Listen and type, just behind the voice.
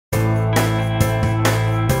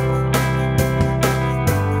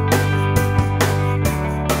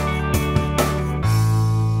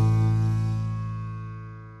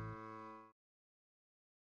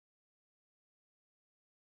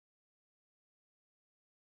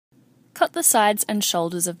Cut the sides and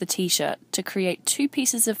shoulders of the t-shirt to create 2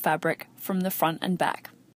 pieces of fabric from the front and back.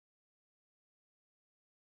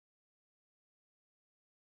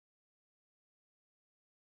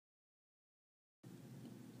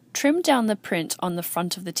 Trim down the print on the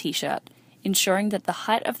front of the t-shirt, ensuring that the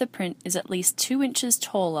height of the print is at least 2 inches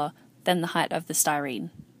taller than the height of the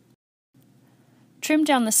styrene. Trim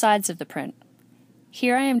down the sides of the print.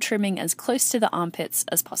 Here I am trimming as close to the armpits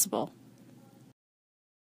as possible.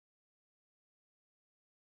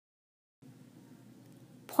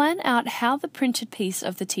 Plan out how the printed piece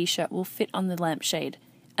of the t-shirt will fit on the lampshade,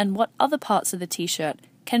 and what other parts of the t-shirt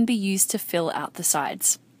can be used to fill out the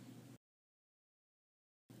sides.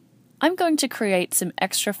 I'm going to create some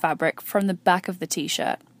extra fabric from the back of the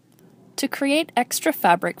t-shirt. To create extra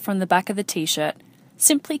fabric from the back of the t-shirt,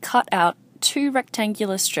 simply cut out 2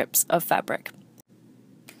 rectangular strips of fabric.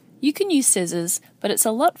 You can use scissors, but it's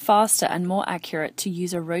a lot faster and more accurate to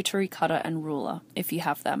use a rotary cutter and ruler if you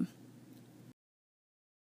have them.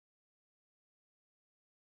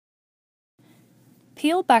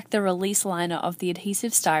 Peel back the release liner of the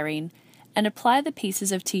adhesive styrene and apply the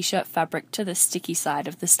pieces of t-shirt fabric to the sticky side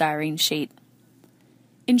of the styrene sheet.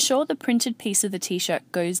 Ensure the printed piece of the t-shirt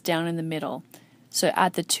goes down in the middle, so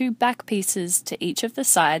add the 2 back pieces to each of the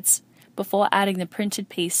sides before adding the printed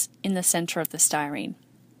piece in the center of the styrene.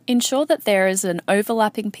 Ensure that there is an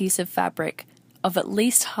overlapping piece of fabric of at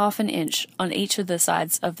least ½ an inch on each of the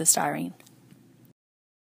sides of the styrene.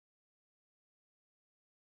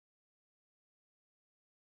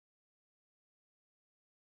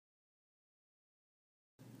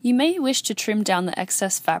 You may wish to trim down the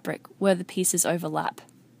excess fabric where the pieces overlap.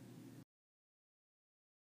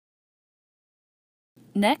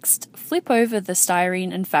 Next, flip over the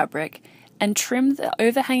styrene and fabric and trim the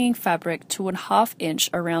overhanging fabric to ½ inch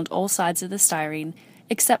around all sides of the styrene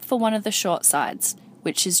except for one of the short sides,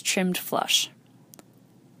 which is trimmed flush.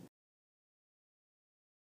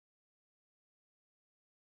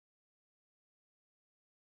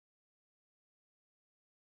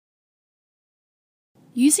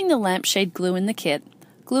 Using the lampshade glue in the kit,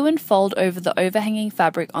 glue and fold over the overhanging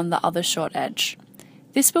fabric on the other short edge.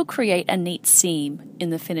 This will create a neat seam in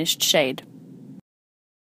the finished shade.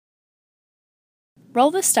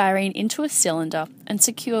 Roll the styrene into a cylinder and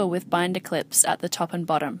secure with binder clips at the top and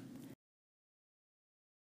bottom.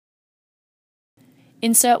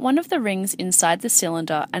 Insert one of the rings inside the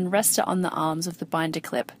cylinder and rest it on the arms of the binder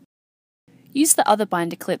clip. Use the other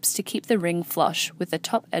binder clips to keep the ring flush with the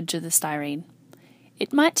top edge of the styrene.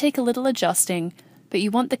 It might take a little adjusting, but you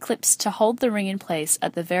want the clips to hold the ring in place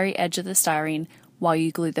at the very edge of the styrene while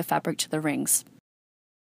you glue the fabric to the rings.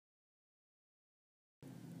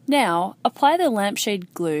 Now, apply the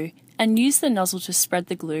lampshade glue and use the nozzle to spread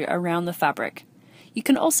the glue around the fabric. You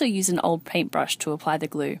can also use an old paintbrush to apply the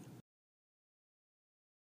glue.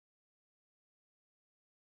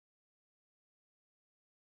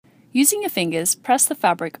 Using your fingers, press the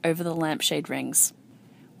fabric over the lampshade rings.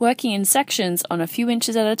 Working in sections on a few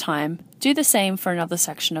inches at a time, do the same for another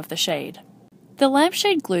section of the shade. The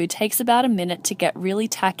lampshade glue takes about a minute to get really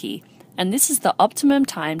tacky, and this is the optimum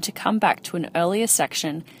time to come back to an earlier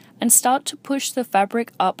section and start to push the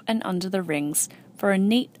fabric up and under the rings for a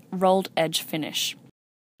neat rolled edge finish.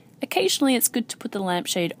 Occasionally it's good to put the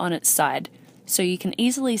lampshade on its side, so you can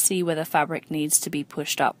easily see where the fabric needs to be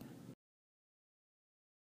pushed up.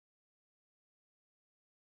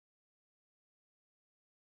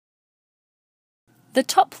 The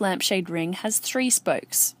top lampshade ring has 3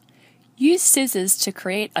 spokes. Use scissors to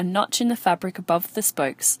create a notch in the fabric above the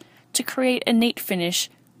spokes to create a neat finish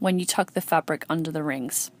when you tuck the fabric under the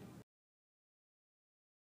rings.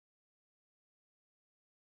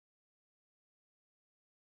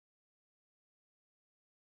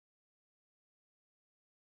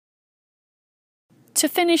 To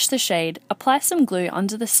finish the shade, apply some glue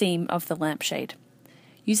under the seam of the lampshade.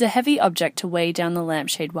 Use a heavy object to weigh down the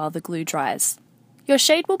lampshade while the glue dries. Your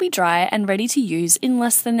shade will be dry and ready to use in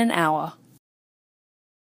less than an hour.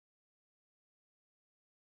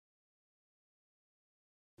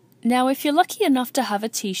 Now, if you're lucky enough to have a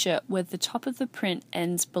t-shirt where the top of the print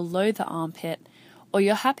ends below the armpit, or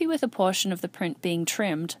you're happy with a portion of the print being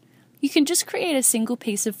trimmed, you can just create a single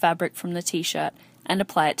piece of fabric from the t-shirt and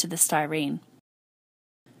apply it to the styrene.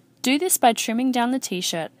 Do this by trimming down the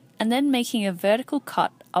t-shirt and then making a vertical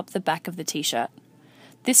cut up the back of the t-shirt.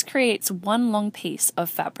 This creates one long piece of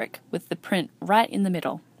fabric with the print right in the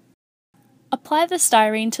middle. Apply the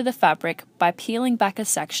styrene to the fabric by peeling back a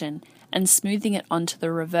section and smoothing it onto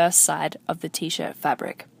the reverse side of the t-shirt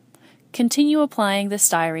fabric. Continue applying the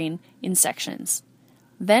styrene in sections.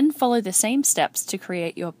 Then follow the same steps to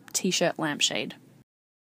create your t-shirt lampshade.